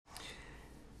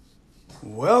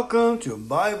Welcome to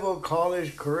Bible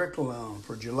College Curriculum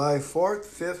for July 4th,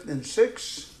 5th, and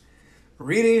 6th.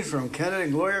 Reading from Kenneth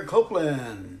and Gloria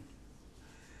Copeland.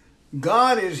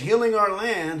 God is Healing Our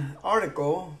Land,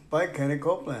 article by Kenneth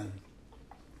Copeland.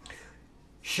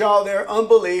 Shall their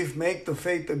unbelief make the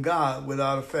faith of God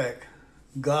without effect?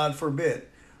 God forbid.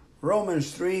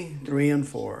 Romans 3 and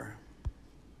 4.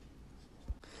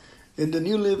 In the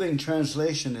New Living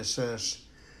Translation it says,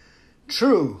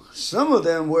 True, some of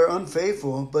them were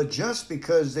unfaithful, but just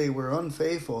because they were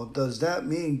unfaithful, does that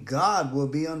mean God will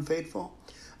be unfaithful?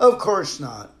 Of course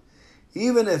not.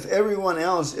 Even if everyone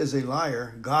else is a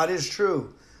liar, God is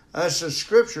true. As the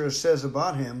scripture says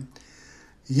about him,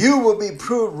 you will be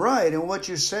proved right in what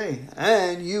you say,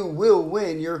 and you will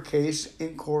win your case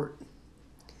in court.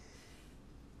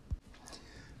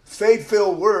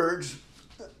 Faith-filled words,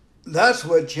 that's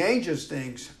what changes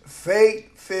things.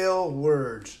 Faith-filled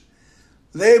words.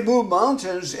 They move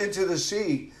mountains into the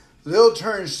sea. They'll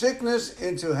turn sickness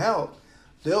into health.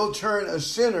 They'll turn a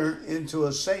sinner into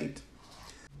a saint.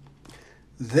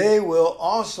 They will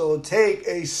also take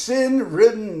a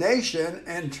sin-ridden nation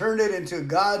and turn it into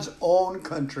God's own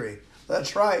country.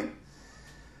 That's right.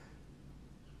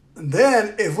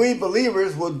 Then, if we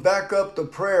believers would back up the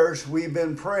prayers we've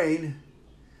been praying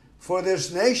for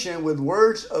this nation with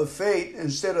words of faith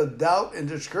instead of doubt and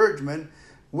discouragement,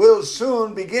 we'll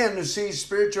soon begin to see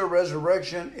spiritual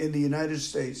resurrection in the United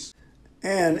States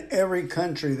and every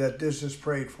country that this is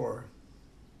prayed for.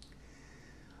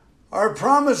 Our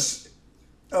promise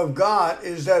of God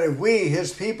is that if we,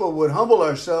 his people, would humble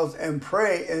ourselves and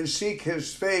pray and seek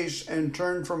his face and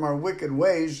turn from our wicked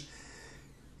ways,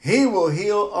 he will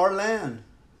heal our land.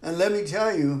 And let me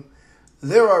tell you,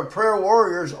 there are prayer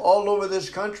warriors all over this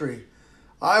country.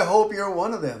 I hope you're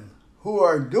one of them, who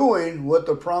are doing what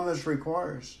the promise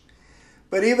requires.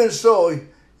 But even so,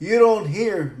 you don't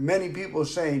hear many people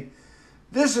saying,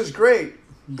 this is great,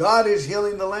 God is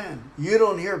healing the land. You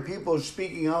don't hear people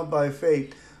speaking out by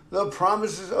faith the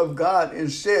promises of God.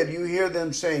 Instead, you hear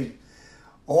them saying,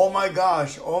 oh my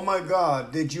gosh, oh my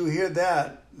God, did you hear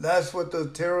that? That's what the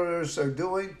terrorists are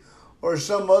doing, or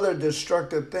some other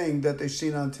destructive thing that they've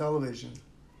seen on television.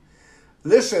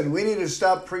 Listen, we need to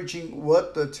stop preaching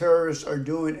what the terrorists are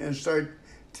doing and start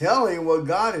telling what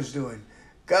God is doing.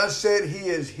 God said he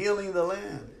is healing the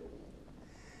land.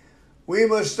 We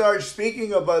must start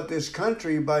speaking about this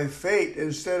country by faith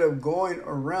instead of going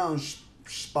around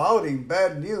spouting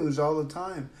bad news all the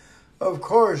time. Of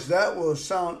course, that will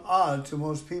sound odd to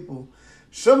most people.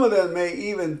 Some of them may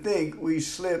even think we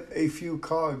slip a few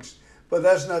cogs, but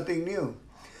that's nothing new.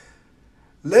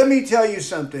 Let me tell you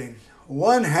something.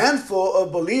 One handful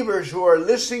of believers who are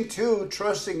listening to,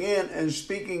 trusting in, and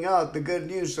speaking out the good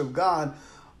news of God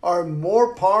are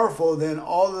more powerful than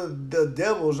all the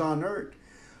devils on earth.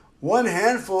 One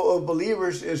handful of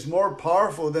believers is more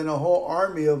powerful than a whole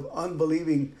army of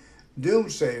unbelieving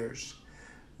doomsayers.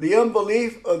 The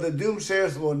unbelief of the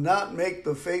doomsayers will not make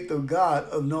the faith of God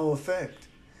of no effect.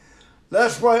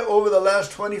 That's why over the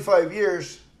last 25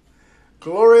 years,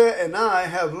 Gloria and I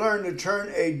have learned to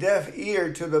turn a deaf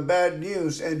ear to the bad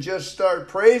news and just start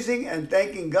praising and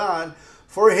thanking God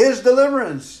for his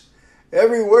deliverance.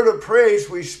 Every word of praise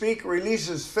we speak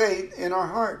releases faith in our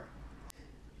heart.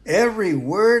 Every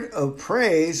word of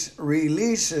praise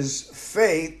releases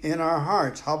faith in our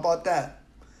hearts. How about that?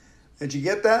 Did you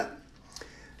get that?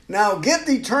 Now get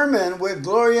determined with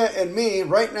Gloria and me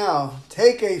right now.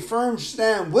 Take a firm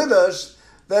stand with us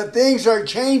that things are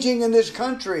changing in this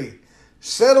country.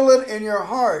 Settle it in your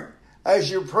heart as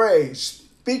you pray.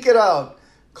 Speak it out.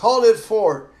 Call it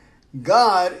forth.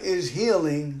 God is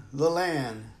healing the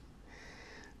land.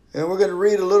 And we're going to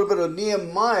read a little bit of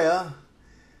Nehemiah.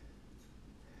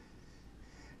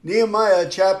 Nehemiah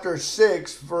chapter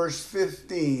 6, verse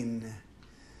 15.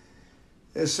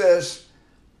 It says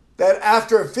that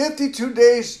after 52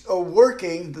 days of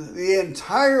working, the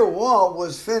entire wall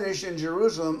was finished in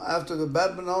Jerusalem after the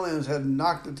Babylonians had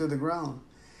knocked it to the ground.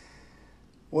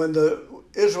 When the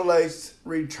Israelites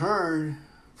returned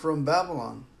from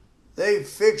Babylon, they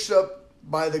fixed up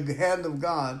by the hand of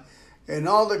God, and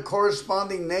all the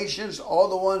corresponding nations, all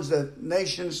the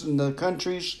nations and the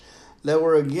countries that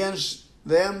were against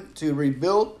them to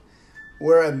rebuild,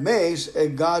 were amazed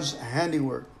at God's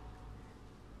handiwork.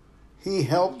 He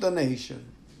helped the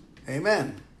nation.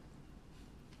 Amen.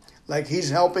 Like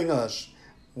he's helping us.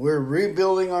 We're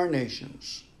rebuilding our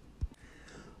nations.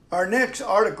 Our next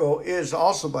article is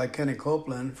also by Kenneth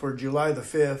Copeland for July the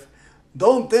 5th.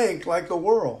 Don't think like the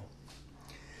world.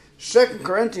 2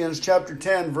 Corinthians chapter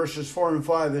 10, verses 4 and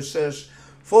 5, it says,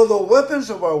 For the weapons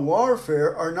of our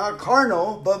warfare are not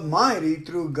carnal, but mighty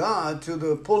through God to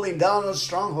the pulling down of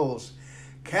strongholds,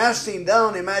 casting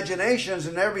down imaginations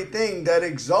and everything that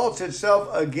exalts itself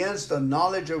against the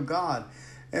knowledge of God,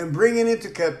 and bringing into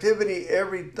captivity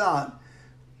every thought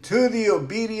to the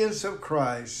obedience of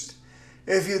Christ.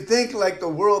 If you think like the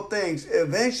world thinks,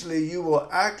 eventually you will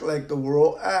act like the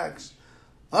world acts.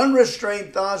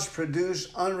 Unrestrained thoughts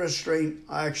produce unrestrained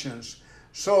actions.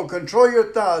 So control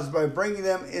your thoughts by bringing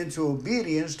them into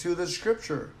obedience to the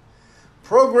Scripture.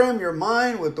 Program your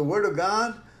mind with the Word of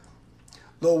God.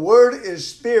 The Word is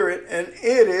spirit and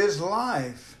it is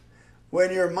life.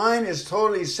 When your mind is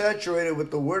totally saturated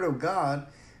with the Word of God,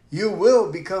 you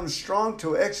will become strong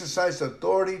to exercise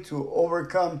authority to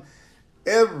overcome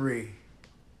every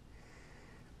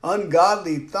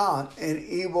ungodly thought and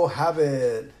evil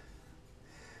habit.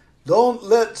 Don't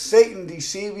let Satan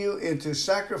deceive you into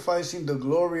sacrificing the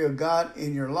glory of God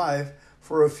in your life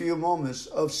for a few moments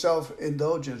of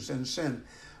self-indulgence and sin.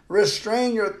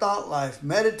 Restrain your thought life.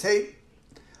 Meditate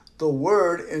the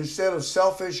Word instead of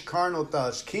selfish carnal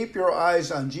thoughts. Keep your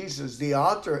eyes on Jesus, the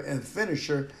author and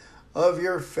finisher of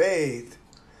your faith.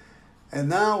 And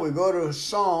now we go to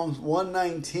Psalms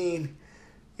 119,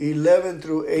 11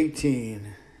 through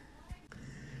 18.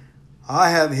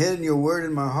 I have hidden your word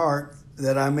in my heart,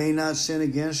 that I may not sin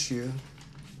against you.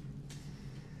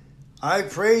 I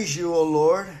praise you, O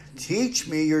Lord. Teach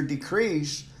me your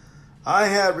decrees. I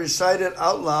have recited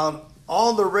out loud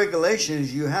all the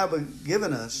regulations you have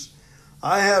given us.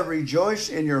 I have rejoiced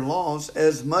in your laws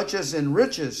as much as in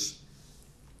riches.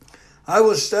 I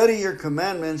will study your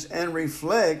commandments and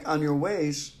reflect on your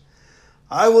ways.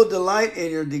 I will delight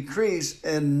in your decrees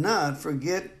and not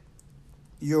forget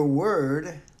your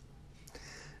word.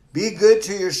 Be good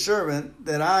to your servant,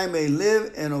 that I may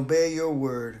live and obey your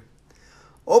word.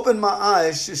 Open my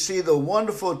eyes to see the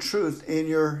wonderful truth in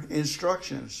your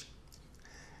instructions.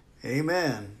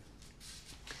 Amen.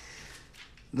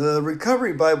 The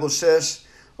Recovery Bible says,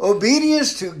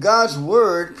 obedience to God's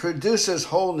word produces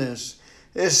wholeness.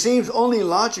 It seems only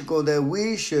logical that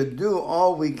we should do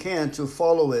all we can to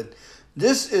follow it.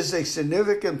 This is a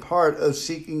significant part of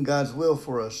seeking God's will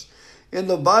for us. In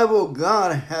the Bible,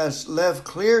 God has left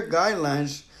clear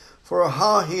guidelines for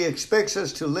how He expects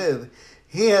us to live.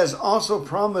 He has also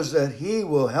promised that He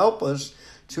will help us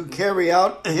to carry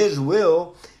out His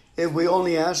will if we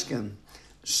only ask Him.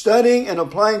 Studying and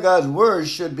applying God's Word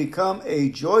should become a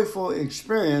joyful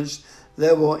experience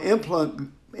that will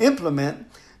implement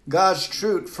God's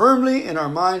truth firmly in our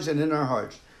minds and in our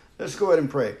hearts. Let's go ahead and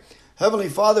pray. Heavenly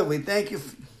Father, we thank you,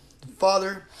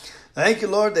 Father. Thank you,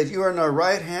 Lord, that you are in our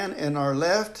right hand and our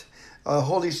left.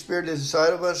 Holy Spirit is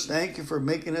inside of us. Thank you for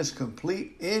making us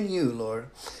complete in you, Lord.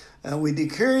 And we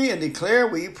decree and declare,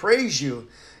 we praise you.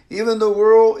 Even the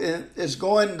world is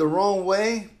going the wrong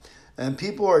way and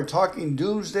people are talking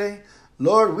doomsday.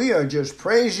 Lord, we are just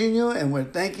praising you and we're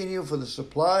thanking you for the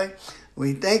supply.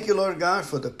 We thank you, Lord God,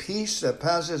 for the peace that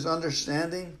passes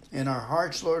understanding in our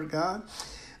hearts, Lord God.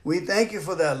 We thank you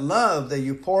for that love that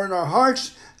you pour in our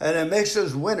hearts, and it makes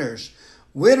us winners.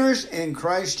 Winners in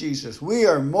Christ Jesus. We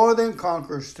are more than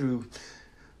conquerors through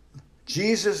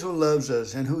Jesus who loves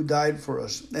us and who died for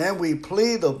us. And we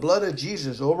plead the blood of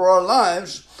Jesus over our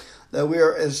lives, that we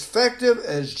are as effective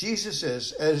as Jesus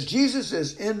is. As Jesus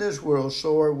is in this world,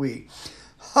 so are we.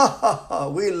 Ha ha ha.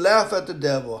 We laugh at the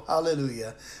devil.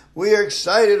 Hallelujah. We are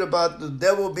excited about the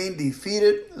devil being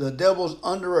defeated. The devil's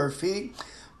under our feet.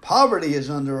 Poverty is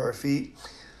under our feet.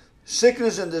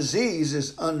 Sickness and disease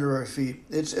is under our feet.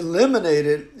 It's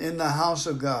eliminated in the house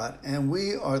of God. And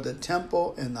we are the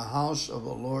temple in the house of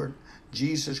the Lord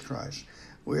Jesus Christ.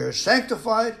 We are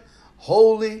sanctified,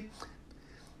 holy,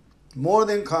 more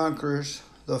than conquerors,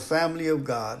 the family of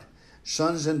God,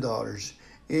 sons and daughters.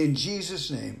 In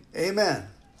Jesus' name, amen.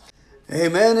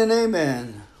 Amen and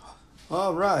amen.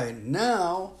 All right,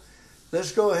 now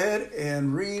let's go ahead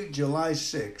and read July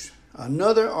 6th.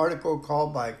 Another article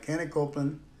called by Kenneth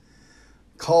Copeland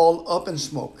called Up in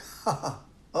Smoke.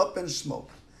 Up in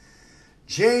Smoke.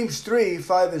 James 3,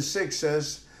 5 and 6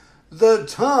 says, the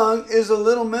tongue is a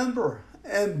little member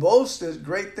and boasteth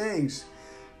great things.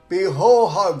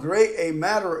 Behold, how great a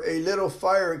matter a little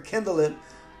fire kindleth,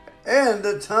 and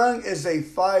the tongue is a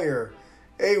fire,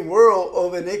 a world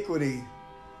of iniquity.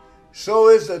 So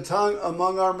is the tongue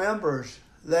among our members,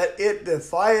 that it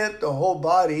defieth the whole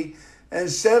body, and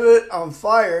setteth on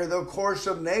fire the course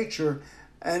of nature,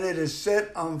 and it is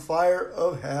set on fire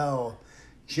of hell.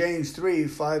 James 3,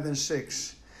 5 and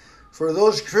 6. For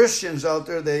those Christians out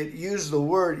there that use the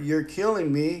word, you're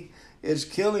killing me, it's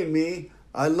killing me,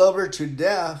 I love her to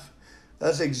death,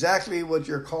 that's exactly what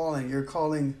you're calling. You're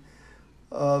calling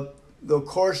the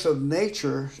course of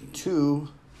nature to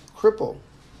cripple,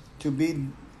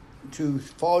 to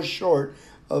fall short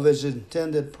of its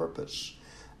intended purpose.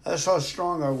 That's how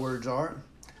strong our words are.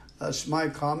 That's my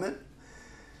comment.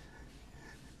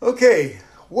 Okay,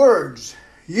 words.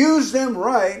 Use them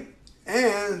right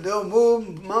and they'll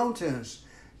move mountains.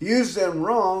 Use them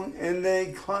wrong and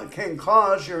they can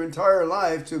cause your entire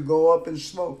life to go up in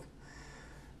smoke.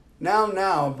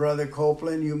 Now, Brother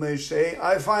Copeland, you may say,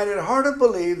 I find it hard to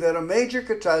believe that a major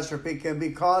catastrophe can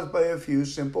be caused by a few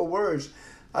simple words.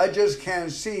 I just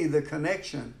can't see the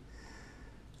connection.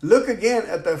 Look again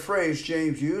at the phrase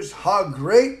James used, how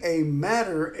great a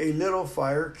matter a little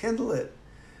fire kindleth.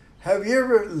 Have you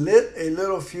ever lit a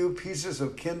little few pieces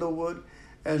of kindle wood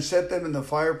and set them in the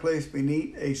fireplace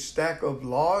beneath a stack of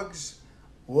logs?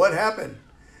 What happened?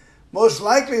 Most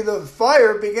likely the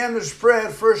fire began to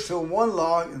spread first to one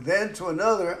log, then to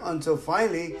another, until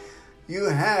finally you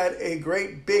had a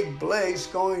great big blaze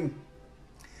going.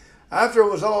 After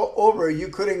it was all over, you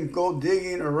couldn't go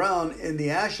digging around in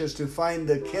the ashes to find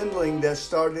the kindling that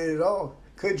started it all,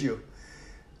 could you?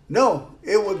 No,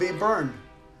 it would be burned.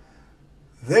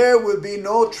 There would be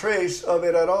no trace of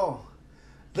it at all.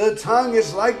 The tongue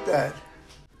is like that.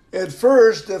 It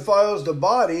first defiles the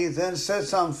body, then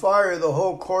sets on fire the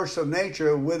whole course of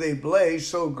nature with a blaze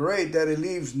so great that it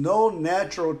leaves no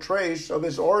natural trace of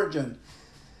its origin.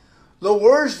 The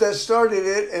words that started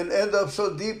it and end up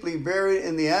so deeply buried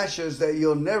in the ashes that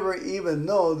you'll never even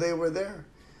know they were there.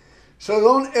 So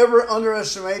don't ever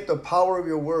underestimate the power of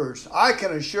your words. I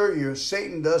can assure you,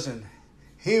 Satan doesn't.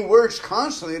 He works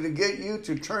constantly to get you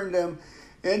to turn them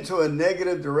into a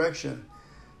negative direction.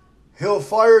 He'll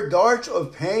fire darts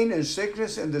of pain and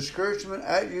sickness and discouragement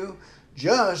at you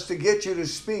just to get you to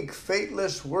speak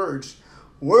faithless words,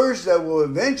 words that will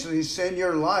eventually send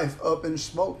your life up in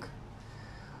smoke.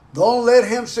 Don't let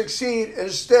him succeed.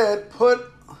 Instead, put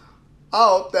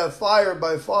out that fire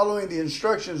by following the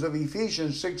instructions of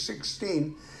Ephesians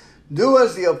 6:16. Do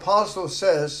as the apostle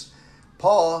says,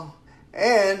 Paul,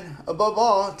 and above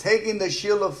all, taking the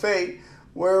shield of faith,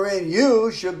 wherein you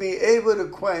should be able to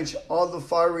quench all the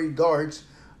fiery darts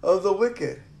of the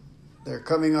wicked. They're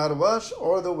coming out of us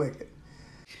or the wicked.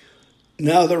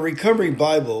 Now, the Recovery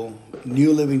Bible,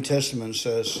 New Living Testament,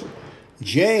 says,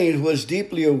 James was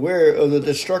deeply aware of the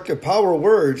destructive power of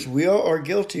words. We all are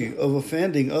guilty of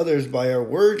offending others by our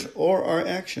words or our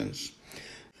actions.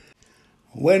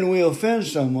 When we offend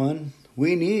someone,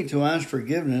 we need to ask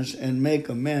forgiveness and make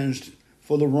amends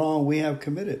for the wrong we have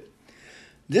committed.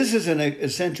 This is an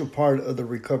essential part of the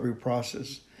recovery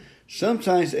process.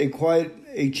 Sometimes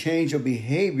a change of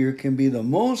behavior can be the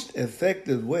most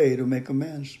effective way to make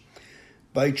amends.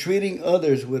 By treating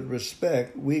others with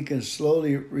respect, we can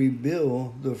slowly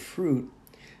rebuild the fruit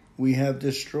we have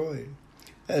destroyed.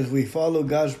 As we follow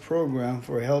God's program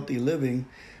for healthy living,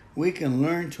 we can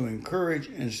learn to encourage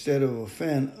instead of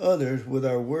offend others with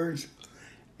our words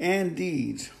and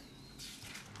deeds.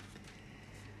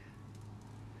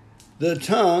 The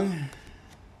tongue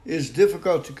is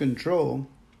difficult to control,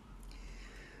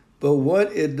 but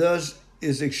what it does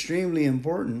is extremely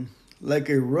important. Like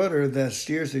a rudder that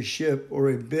steers a ship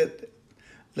or a bit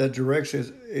that directs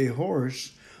a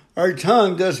horse, our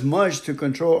tongue does much to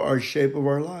control our shape of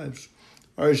our lives.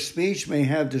 Our speech may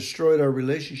have destroyed our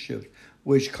relationships,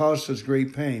 which cost us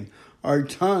great pain. Our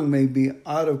tongue may be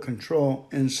out of control,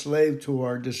 enslaved to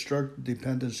our destructive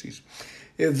dependencies.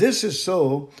 If this is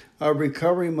so, our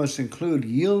recovery must include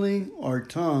yielding our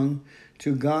tongue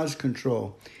to God's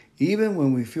control, even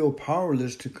when we feel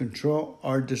powerless to control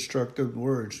our destructive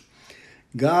words.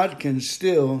 God can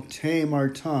still tame our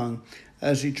tongue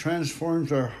as He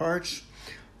transforms our hearts.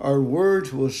 Our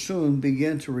words will soon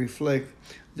begin to reflect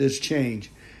this change.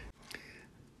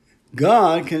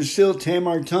 God can still tame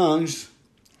our tongues.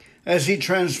 As He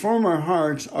transforms our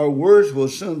hearts, our words will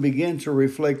soon begin to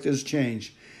reflect this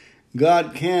change.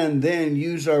 God can then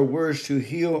use our words to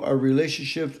heal our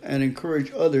relationships and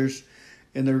encourage others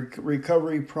in the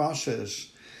recovery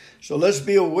process. So let's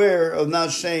be aware of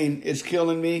not saying, it's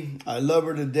killing me, I love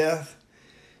her to death.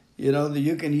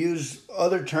 You can use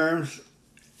other terms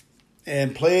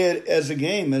and play it as a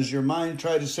game. As your mind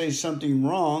tries to say something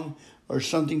wrong or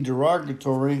something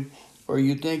derogatory, or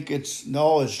you think it's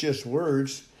just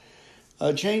words,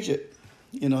 change it.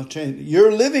 Change.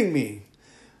 You're living me.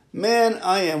 Man,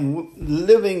 I am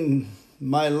living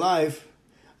my life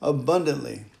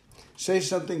abundantly. Say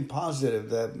something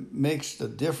positive that makes the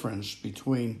difference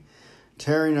between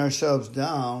tearing ourselves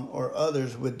down or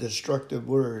others with destructive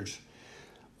words.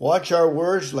 Watch our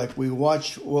words like we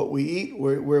watch what we eat,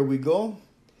 where we go.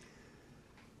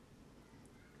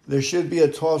 There should be a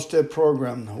 12-step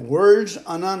program. Words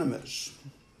Anonymous.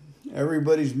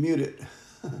 Everybody's muted.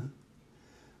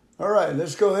 All right,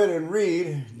 let's go ahead and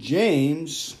read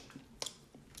James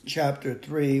chapter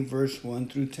 3, verse 1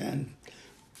 through 10.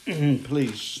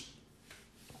 Please.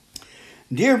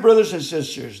 Dear brothers and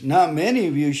sisters, not many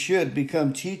of you should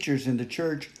become teachers in the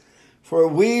church, for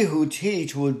we who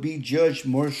teach will be judged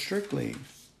more strictly.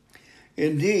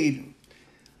 Indeed,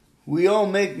 we all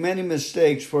make many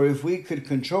mistakes, for if we could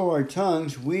control our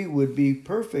tongues, we would be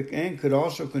perfect and could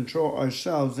also control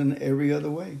ourselves in every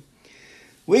other way.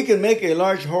 We can make a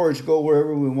large horse go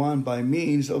wherever we want by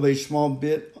means of a small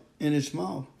bit in its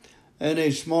mouth, and a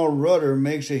small rudder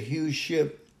makes a huge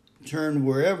ship turn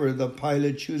wherever the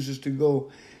pilot chooses to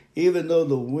go, even though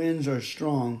the winds are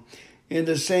strong. In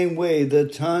the same way, the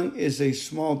tongue is a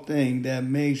small thing that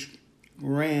makes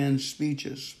grand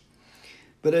speeches.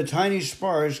 But a tiny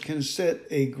spark can set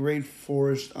a great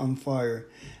forest on fire.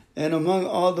 And among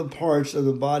all the parts of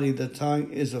the body, the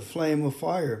tongue is a flame of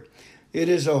fire. It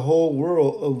is a whole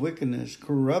world of wickedness,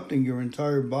 corrupting your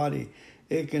entire body.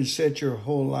 It can set your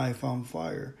whole life on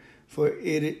fire, for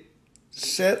it is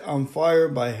set on fire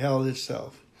by hell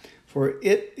itself. For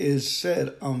it is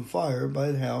set on fire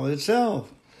by hell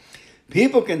itself.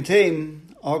 People can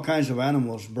tame all kinds of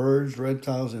animals, birds,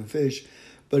 reptiles, and fish,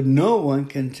 but no one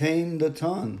can tame the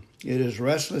tongue. It is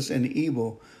restless and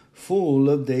evil, full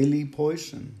of daily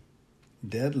poison,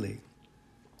 deadly.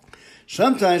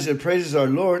 Sometimes it praises our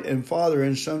Lord and Father,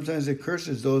 and sometimes it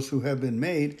curses those who have been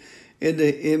made in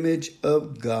the image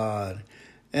of God.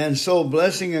 And so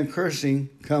blessing and cursing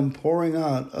come pouring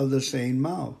out of the same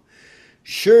mouth.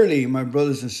 Surely, my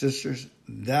brothers and sisters,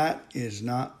 that is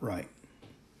not right.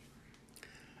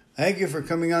 Thank you for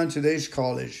coming on today's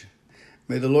college.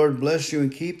 May the Lord bless you and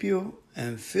keep you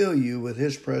and fill you with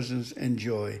his presence and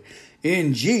joy.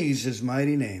 In Jesus'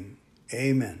 mighty name,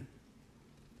 amen.